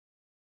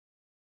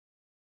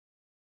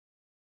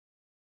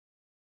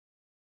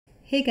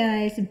Hey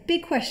guys,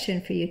 big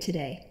question for you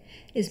today.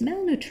 Is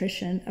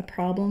malnutrition a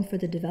problem for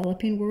the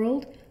developing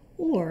world,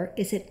 or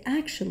is it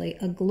actually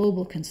a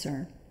global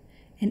concern?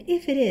 And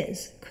if it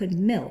is, could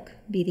milk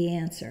be the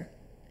answer?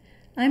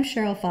 I'm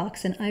Cheryl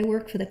Fox, and I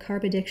work for the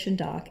Carb Addiction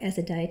Doc as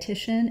a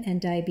dietitian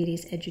and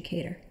diabetes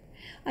educator.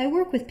 I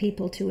work with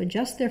people to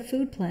adjust their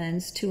food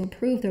plans to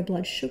improve their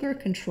blood sugar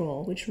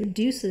control, which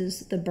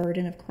reduces the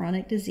burden of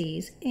chronic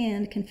disease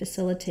and can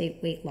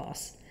facilitate weight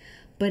loss.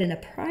 But in a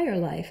prior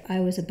life, I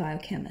was a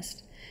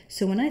biochemist.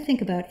 So when I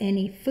think about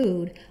any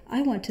food,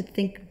 I want to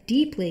think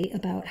deeply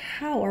about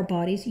how our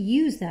bodies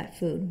use that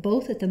food,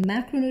 both at the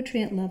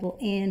macronutrient level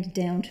and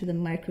down to the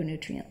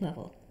micronutrient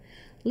level.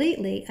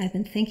 Lately, I've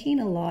been thinking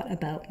a lot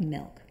about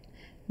milk.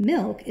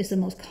 Milk is the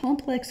most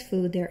complex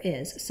food there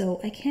is,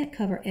 so I can't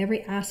cover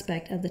every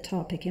aspect of the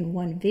topic in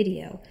one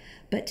video.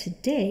 But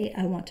today,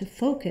 I want to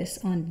focus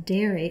on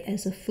dairy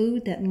as a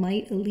food that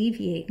might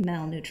alleviate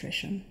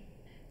malnutrition.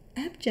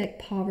 Abject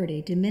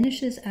poverty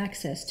diminishes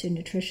access to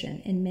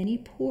nutrition in many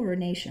poorer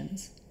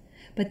nations,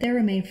 but there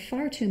remain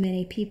far too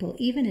many people,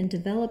 even in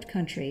developed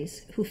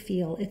countries, who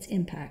feel its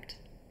impact.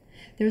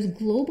 There's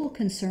global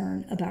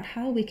concern about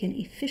how we can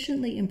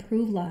efficiently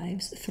improve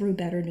lives through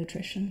better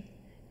nutrition.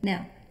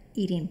 Now,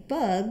 eating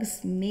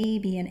bugs may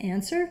be an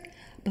answer,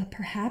 but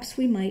perhaps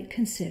we might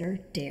consider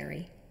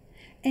dairy.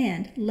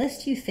 And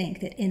lest you think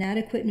that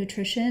inadequate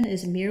nutrition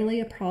is merely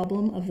a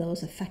problem of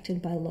those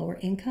affected by lower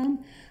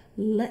income,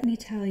 let me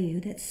tell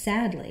you that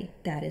sadly,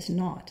 that is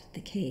not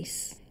the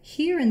case.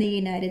 Here in the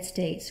United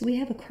States, we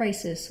have a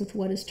crisis with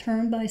what is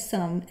termed by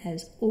some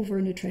as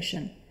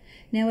overnutrition.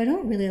 Now, I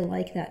don't really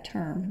like that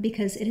term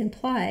because it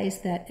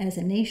implies that as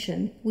a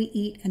nation, we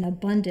eat an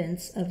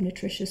abundance of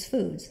nutritious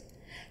foods.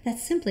 That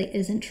simply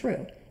isn't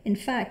true. In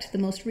fact, the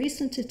most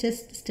recent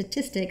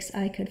statistics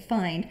I could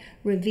find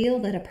reveal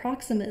that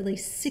approximately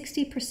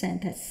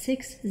 60%, that's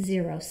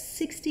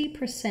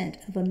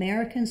 60% of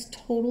Americans'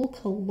 total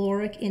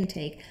caloric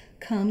intake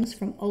comes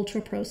from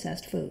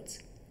ultra-processed foods.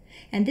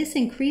 And this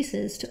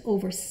increases to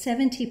over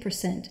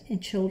 70% in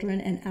children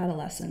and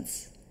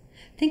adolescents.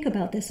 Think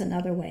about this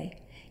another way.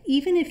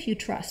 Even if you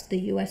trust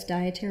the U.S.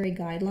 dietary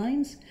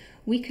guidelines,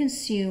 we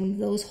consume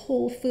those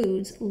whole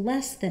foods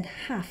less than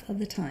half of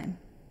the time.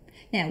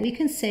 Now, we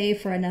can save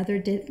for another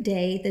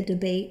day the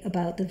debate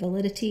about the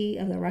validity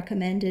of the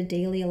recommended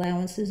daily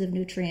allowances of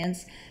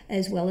nutrients,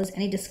 as well as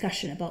any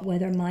discussion about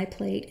whether my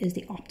plate is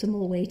the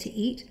optimal way to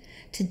eat.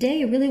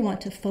 Today, I really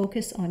want to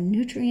focus on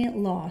nutrient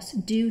loss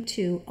due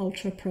to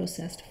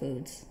ultra-processed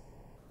foods.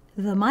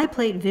 The My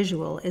Plate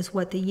visual is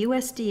what the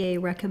USDA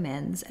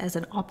recommends as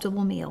an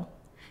optimal meal.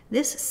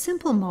 This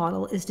simple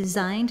model is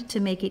designed to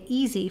make it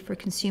easy for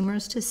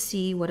consumers to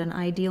see what an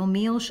ideal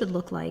meal should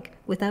look like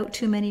without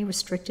too many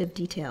restrictive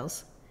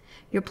details.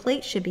 Your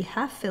plate should be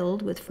half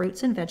filled with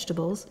fruits and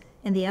vegetables,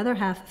 and the other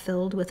half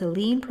filled with a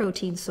lean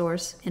protein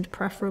source and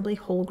preferably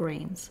whole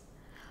grains.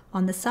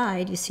 On the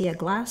side, you see a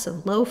glass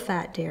of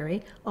low-fat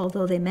dairy,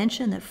 although they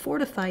mention that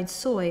fortified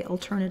soy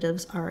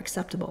alternatives are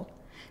acceptable.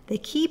 The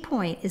key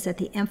point is that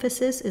the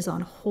emphasis is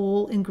on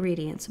whole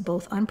ingredients,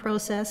 both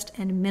unprocessed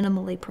and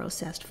minimally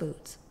processed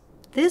foods.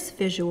 This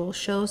visual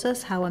shows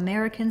us how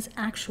Americans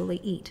actually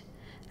eat.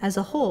 As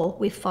a whole,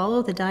 we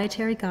follow the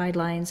dietary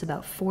guidelines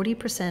about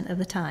 40% of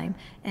the time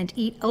and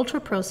eat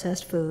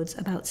ultra-processed foods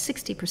about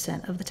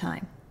 60% of the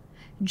time.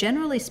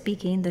 Generally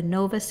speaking, the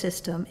NOVA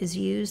system is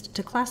used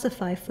to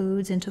classify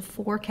foods into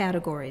 4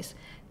 categories: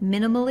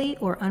 minimally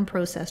or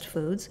unprocessed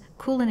foods,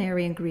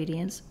 culinary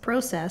ingredients,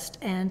 processed,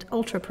 and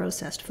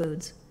ultra-processed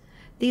foods.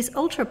 These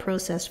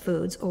ultra-processed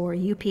foods, or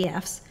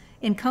UPFs,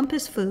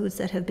 encompass foods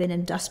that have been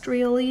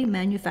industrially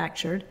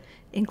manufactured,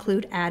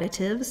 include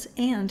additives,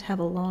 and have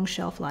a long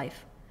shelf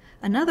life.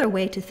 Another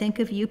way to think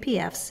of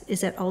UPFs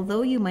is that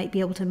although you might be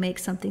able to make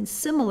something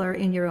similar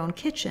in your own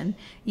kitchen,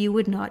 you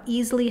would not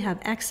easily have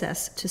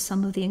access to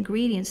some of the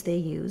ingredients they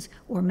use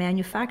or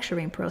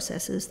manufacturing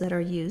processes that are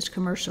used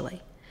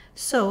commercially.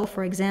 So,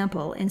 for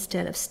example,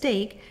 instead of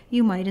steak,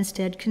 you might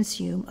instead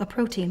consume a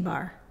protein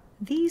bar.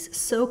 These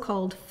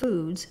so-called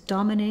foods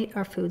dominate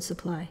our food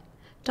supply.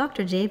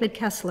 Dr. David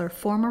Kessler,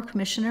 former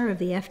commissioner of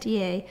the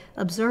FDA,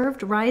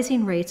 observed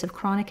rising rates of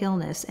chronic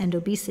illness and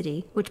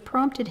obesity, which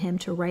prompted him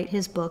to write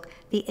his book,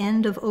 The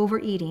End of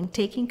Overeating: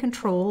 Taking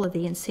Control of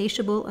the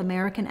Insatiable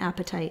American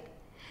Appetite.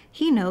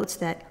 He notes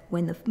that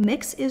when the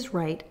mix is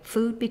right,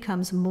 food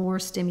becomes more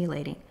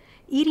stimulating.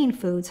 Eating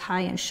foods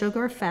high in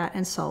sugar, fat,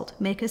 and salt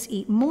make us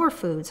eat more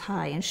foods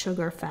high in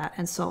sugar, fat,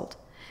 and salt.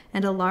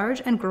 And a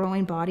large and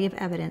growing body of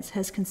evidence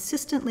has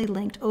consistently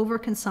linked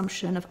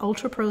overconsumption of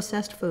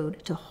ultra-processed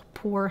food to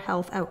poor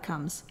health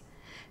outcomes.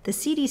 The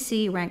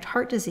CDC ranked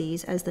heart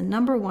disease as the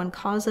 #1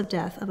 cause of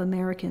death of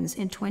Americans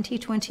in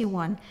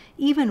 2021,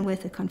 even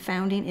with the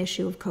confounding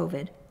issue of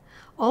COVID.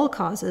 All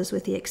causes,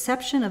 with the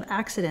exception of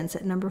accidents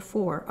at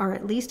 #4, are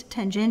at least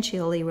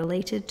tangentially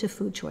related to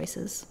food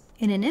choices.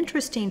 In an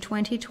interesting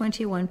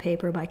 2021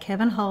 paper by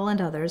Kevin Hall and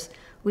others,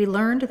 we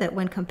learned that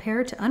when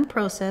compared to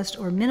unprocessed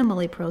or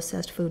minimally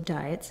processed food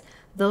diets,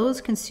 those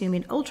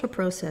consuming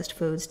ultra-processed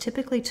foods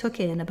typically took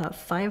in about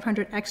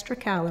 500 extra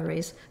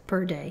calories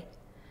per day.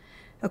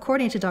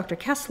 According to Dr.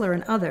 Kessler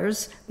and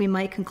others, we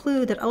might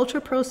conclude that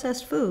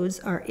ultra-processed foods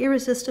are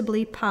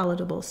irresistibly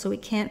palatable, so we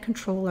can't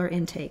control our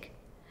intake.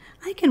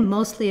 I can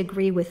mostly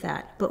agree with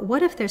that, but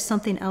what if there's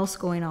something else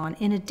going on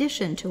in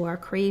addition to our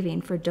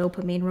craving for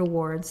dopamine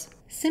rewards?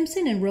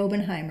 Simpson and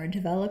Robenheimer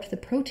developed the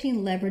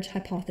protein leverage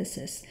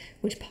hypothesis,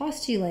 which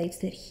postulates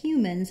that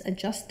humans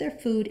adjust their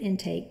food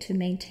intake to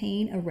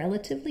maintain a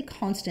relatively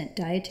constant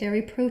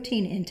dietary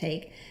protein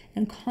intake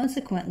and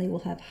consequently will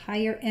have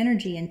higher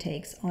energy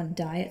intakes on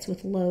diets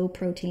with low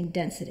protein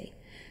density.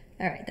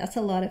 All right, that's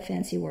a lot of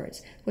fancy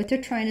words. What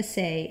they're trying to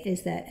say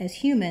is that as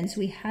humans,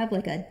 we have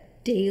like a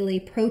daily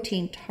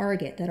protein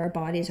target that our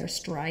bodies are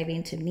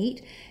striving to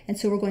meet. And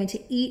so we're going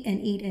to eat and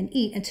eat and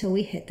eat until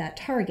we hit that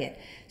target.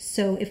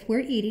 So if we're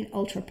eating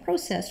ultra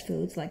processed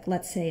foods, like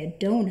let's say a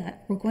donut,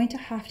 we're going to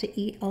have to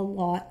eat a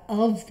lot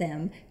of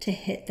them to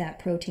hit that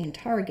protein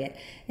target.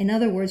 In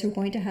other words, we're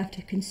going to have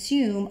to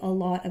consume a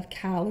lot of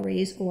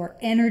calories or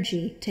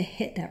energy to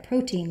hit that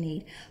protein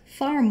need,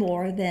 far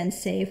more than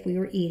say if we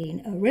were eating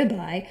a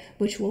ribeye,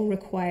 which will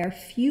require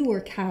fewer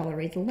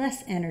calories,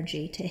 less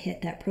energy to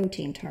hit that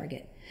protein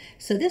target.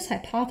 So this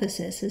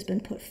hypothesis has been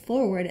put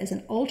forward as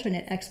an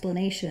alternate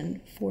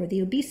explanation for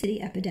the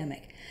obesity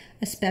epidemic,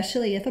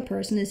 especially if a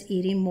person is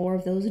eating more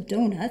of those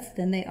donuts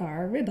than they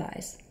are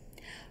ribeyes.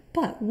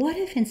 But what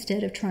if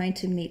instead of trying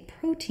to meet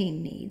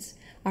protein needs,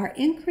 our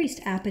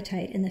increased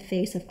appetite in the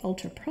face of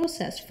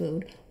ultra-processed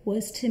food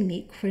was to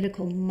meet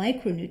critical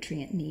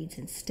micronutrient needs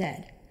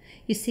instead?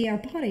 You see, our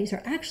bodies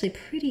are actually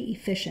pretty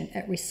efficient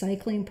at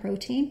recycling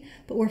protein,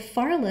 but we're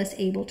far less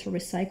able to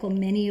recycle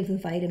many of the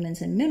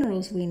vitamins and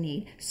minerals we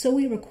need, so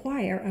we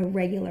require a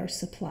regular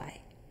supply.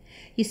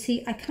 You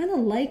see, I kind of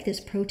like this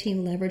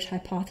protein leverage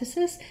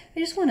hypothesis. I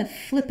just want to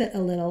flip it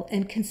a little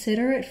and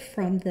consider it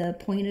from the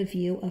point of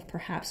view of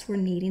perhaps we're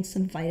needing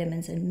some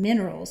vitamins and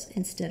minerals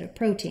instead of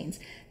proteins.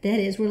 That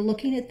is, we're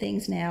looking at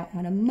things now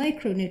on a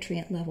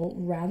micronutrient level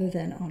rather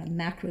than on a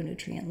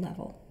macronutrient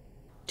level.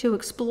 To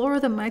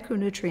explore the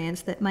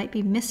micronutrients that might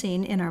be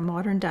missing in our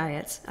modern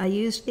diets, I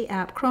used the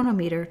app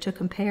Chronometer to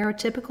compare a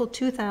typical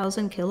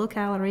 2,000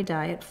 kilocalorie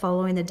diet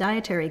following the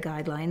dietary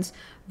guidelines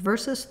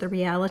versus the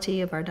reality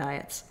of our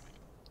diets.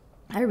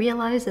 I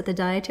realize that the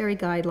dietary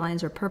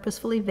guidelines are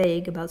purposefully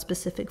vague about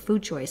specific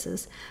food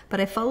choices, but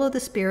I follow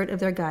the spirit of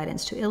their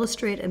guidance to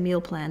illustrate a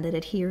meal plan that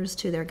adheres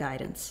to their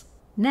guidance.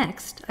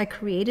 Next, I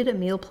created a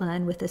meal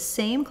plan with the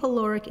same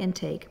caloric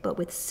intake, but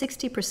with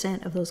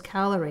 60% of those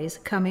calories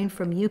coming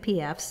from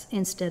UPFs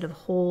instead of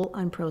whole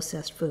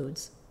unprocessed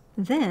foods.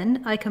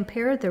 Then, I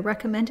compared the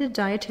recommended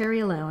dietary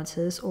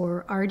allowances,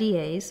 or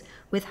RDAs,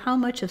 with how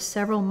much of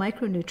several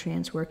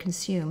micronutrients were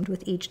consumed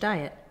with each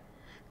diet.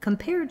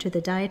 Compared to the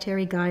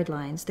dietary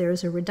guidelines, there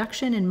is a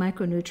reduction in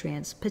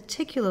micronutrients,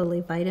 particularly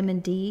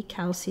vitamin D,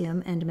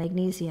 calcium, and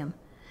magnesium.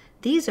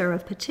 These are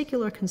of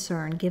particular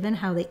concern given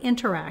how they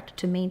interact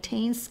to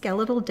maintain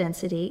skeletal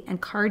density and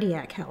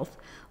cardiac health,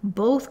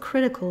 both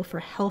critical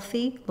for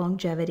healthy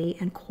longevity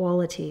and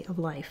quality of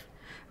life.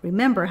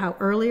 Remember how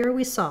earlier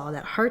we saw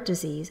that heart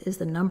disease is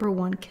the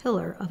 #1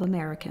 killer of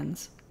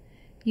Americans.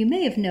 You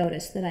may have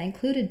noticed that I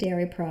included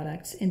dairy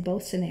products in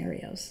both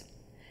scenarios.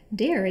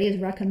 Dairy is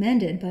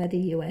recommended by the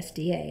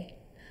USDA.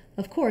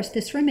 Of course,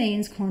 this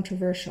remains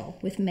controversial,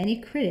 with many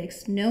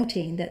critics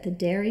noting that the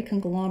dairy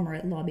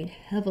conglomerate lobbied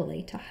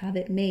heavily to have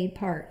it made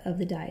part of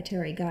the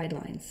dietary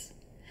guidelines.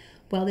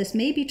 While this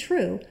may be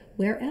true,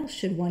 where else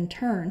should one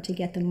turn to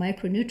get the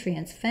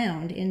micronutrients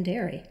found in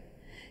dairy?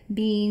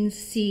 Beans,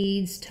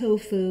 seeds,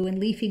 tofu, and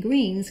leafy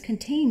greens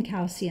contain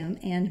calcium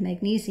and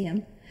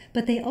magnesium,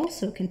 but they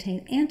also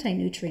contain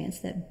anti-nutrients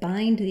that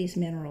bind these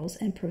minerals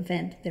and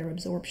prevent their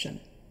absorption.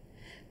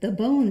 The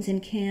bones in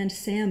canned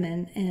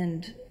salmon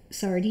and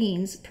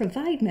sardines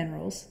provide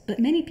minerals, but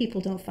many people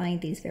don't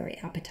find these very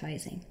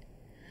appetizing.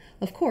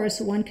 Of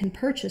course, one can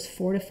purchase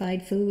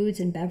fortified foods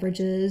and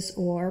beverages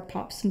or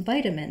pop some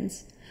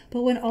vitamins,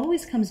 but one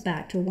always comes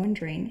back to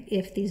wondering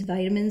if these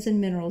vitamins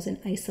and minerals in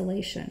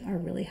isolation are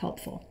really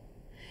helpful.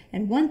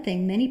 And one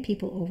thing many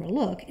people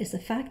overlook is the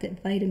fact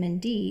that vitamin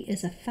D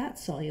is a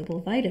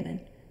fat-soluble vitamin.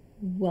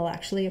 Well,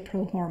 actually a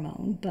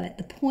prohormone, but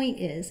the point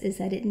is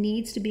that it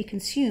needs to be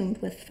consumed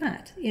with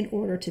fat in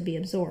order to be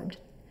absorbed.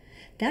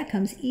 That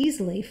comes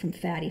easily from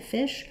fatty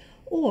fish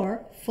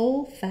or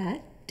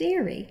full-fat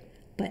dairy,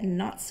 but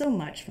not so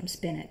much from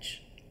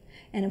spinach.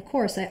 And of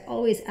course, I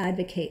always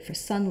advocate for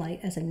sunlight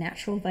as a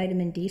natural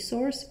vitamin D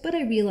source, but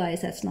I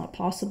realize that's not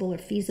possible or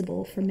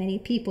feasible for many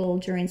people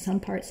during some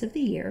parts of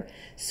the year,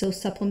 so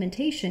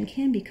supplementation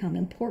can become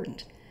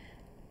important.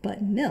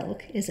 But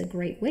milk is a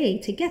great way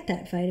to get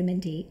that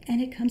vitamin D,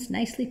 and it comes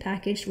nicely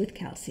packaged with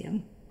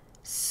calcium.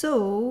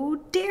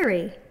 So,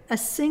 dairy. A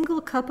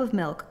single cup of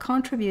milk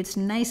contributes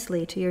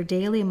nicely to your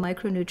daily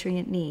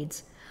micronutrient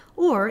needs.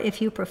 Or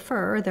if you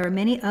prefer, there are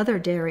many other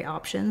dairy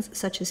options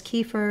such as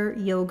kefir,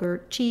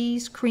 yogurt,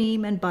 cheese,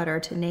 cream, and butter,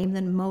 to name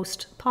the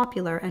most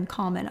popular and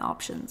common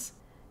options.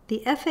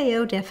 The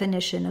FAO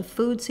definition of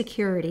food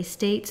security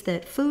states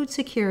that food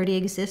security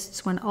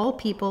exists when all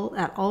people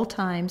at all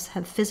times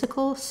have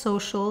physical,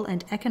 social,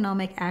 and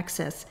economic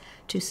access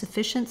to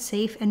sufficient,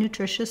 safe, and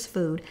nutritious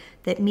food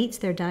that meets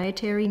their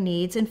dietary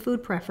needs and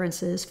food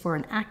preferences for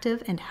an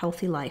active and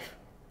healthy life.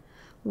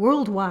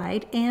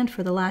 Worldwide, and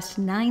for the last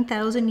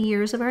 9,000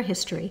 years of our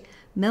history,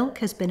 milk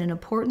has been an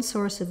important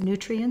source of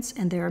nutrients,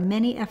 and there are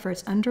many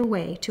efforts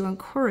underway to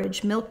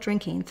encourage milk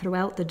drinking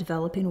throughout the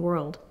developing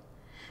world.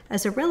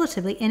 As a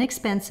relatively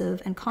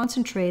inexpensive and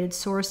concentrated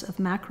source of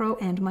macro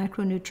and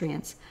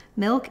micronutrients,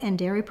 milk and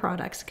dairy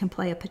products can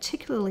play a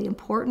particularly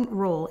important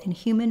role in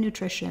human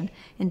nutrition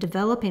in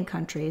developing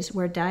countries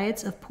where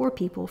diets of poor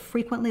people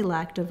frequently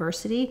lack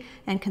diversity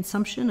and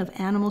consumption of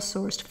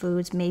animal-sourced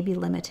foods may be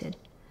limited.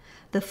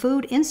 The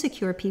food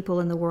insecure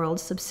people in the world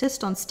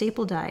subsist on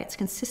staple diets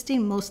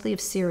consisting mostly of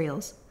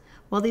cereals.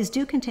 While these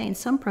do contain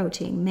some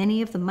protein,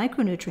 many of the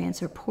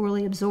micronutrients are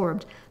poorly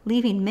absorbed,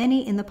 leaving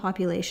many in the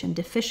population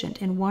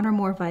deficient in one or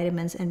more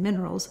vitamins and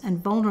minerals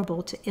and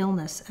vulnerable to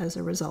illness as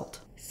a result.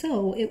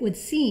 So it would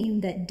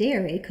seem that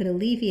dairy could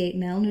alleviate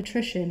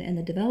malnutrition in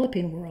the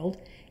developing world,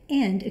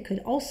 and it could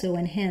also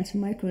enhance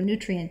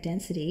micronutrient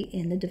density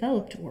in the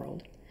developed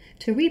world.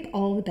 To reap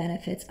all the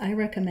benefits, I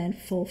recommend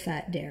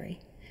full-fat dairy.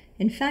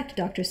 In fact,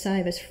 Dr.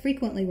 Sivas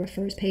frequently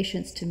refers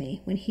patients to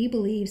me when he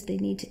believes they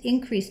need to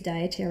increase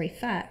dietary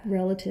fat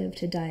relative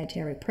to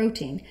dietary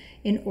protein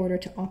in order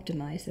to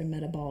optimize their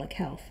metabolic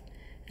health.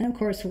 And of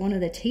course, one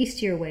of the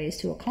tastier ways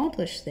to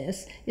accomplish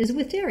this is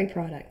with dairy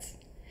products.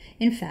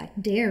 In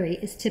fact, dairy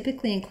is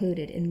typically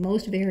included in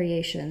most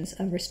variations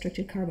of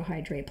restricted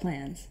carbohydrate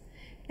plans.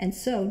 And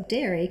so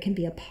dairy can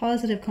be a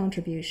positive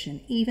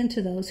contribution even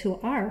to those who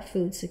are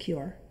food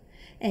secure.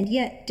 And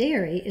yet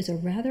dairy is a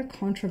rather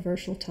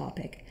controversial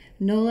topic,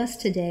 no less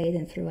today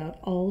than throughout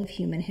all of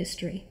human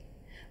history.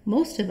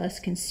 Most of us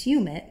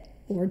consume it,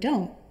 or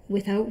don't,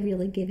 without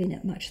really giving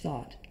it much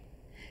thought.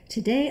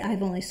 Today,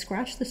 I've only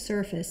scratched the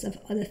surface of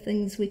other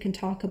things we can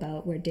talk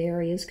about where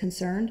dairy is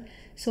concerned,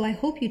 so I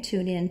hope you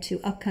tune in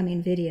to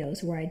upcoming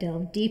videos where I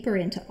delve deeper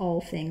into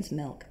all things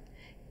milk.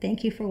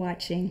 Thank you for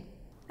watching.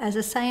 As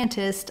a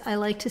scientist, I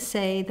like to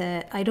say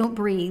that I don't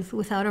breathe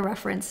without a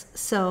reference,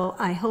 so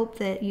I hope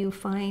that you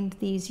find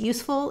these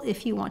useful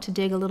if you want to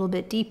dig a little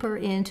bit deeper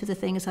into the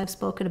things I've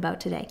spoken about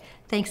today.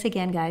 Thanks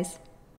again, guys.